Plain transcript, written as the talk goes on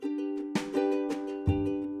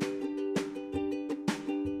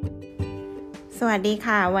สวัสดี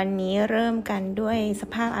ค่ะวันนี้เริ่มกันด้วยส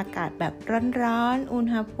ภาพอากาศแบบร้อนๆอุณ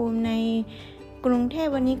หภูมิในกรุงเทพ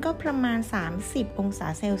วันนี้ก็ประมาณ30องศา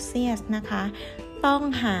เซลเซียสนะคะต้อง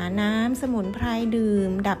หาน้ำสมุนไพรดื่ม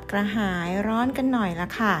ดับกระหายร้อนกันหน่อยละ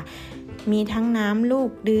ค่ะมีทั้งน้ำลู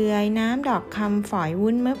กเดือยน้ำดอกคำฝอย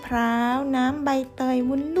วุ้นมะพร้าวน้ำใบเตย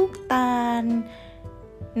วุ้นลูกตาล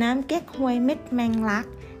น้ำเก๊กฮวยเม็ดแมงลัก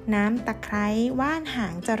น้ำตะไคร้ว่านหา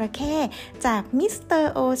งจระเข้จากมิสเตอ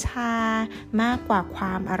ร์โอชามากกว่าคว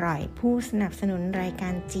ามอร่อยผู้สนับสนุนรายกา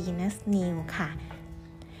ร Jenuz ค่ะ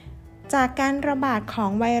จากการระบาดขอ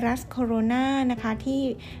งไวรัสโคโรนานะคะที่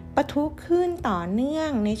ปะทุขึ้นต่อเนื่อง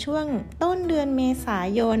ในช่วงต้นเดือนเมษา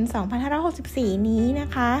ยน 2564 นี้นะ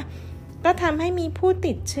คะก็ทำให้มีผู้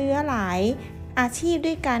ติดเชื้อหลายอาชีพ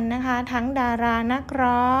ด้วยกันนะคะทั้งดารานัก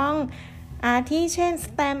ร้องอาทิเช่นส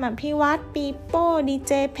แตมป์อภิวัตรปีโป้ดีเ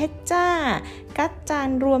จเพชรจ้ากัจจาน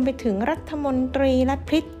รวมไปถึงรัฐมนตรีและพ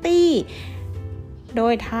ริตตี้โด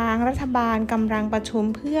ยทางรัฐบาลกำลังประชุม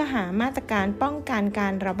เพื่อหามาตรการป้องกันกา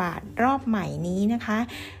รระบาดรอบใหม่นี้นะคะ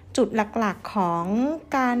จุดหลักๆของ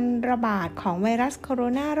การระบาดของไวรัสโคโร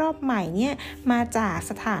นารอบใหม่เนี่ยมาจาก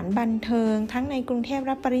สถานบันเทิงทั้งในกรุงเทพแ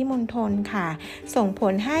ละปริมณฑลค่ะส่งผ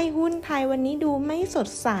ลให้หุ้นไทยวันนี้ดูไม่สด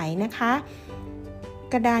ใสนะคะ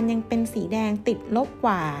กระดานยังเป็นสีแดงติดลบก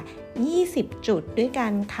ว่า20จุดด้วยกั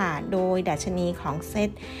นค่ะโดยดัชนีของเซ็ต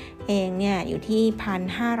เองเนี่ยอยู่ที่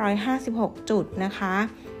 1,556 จุดนะคะ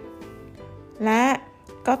และ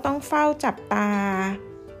ก็ต้องเฝ้าจับตา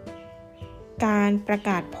การประ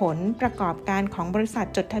กาศผลประกอบการของบริษัท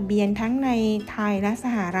จดทะเบียนทั้งในไทยและส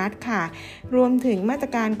หรัฐค่ะรวมถึงมาตร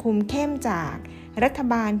การคุมเข้มจากรัฐ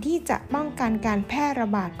บาลที่จะป้องกันการแพร่ระ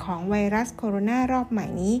บาดของไวรัสโคโรนารอบใหม่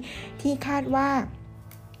นี้ที่คาดว่า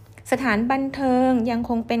สถานบันเทิงยัง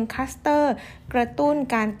คงเป็นคลัสเตอร์กระตุ้น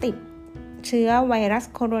การติดเชื้อไวรัส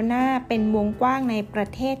โคโรนาเป็นวงกว้างในประ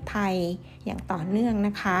เทศไทยอย่างต่อเนื่องน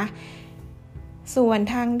ะคะส่วน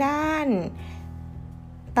ทางด้าน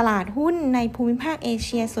ตลาดหุ้นในภูมิภาคเอเ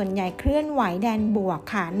ชียส่วนใหญ่เคลื่อนไหวแดนบวก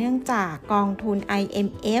ค่ะเนื่องจากกองทุน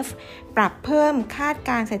IMF ปรับเพิ่มคาด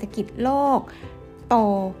การณ์เศรษฐกิจโลกโต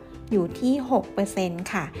อยู่ที่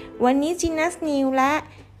 6% ค่ะวันนี้ Jenuz และ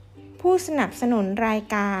ผู้สนับสนุนราย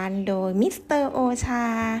การโดยมิสเตอร์โอชา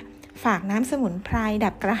ฝากน้ำสมุนไพรดั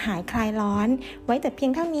บกระหายคลายร้อนไว้แต่เพีย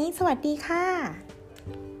งเท่านี้สวัสดีค่ะ